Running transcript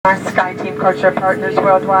our SkyTeam Culture partners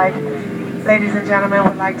worldwide. Ladies and gentlemen,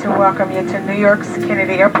 we'd like to welcome you to New York's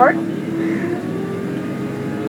Kennedy Airport.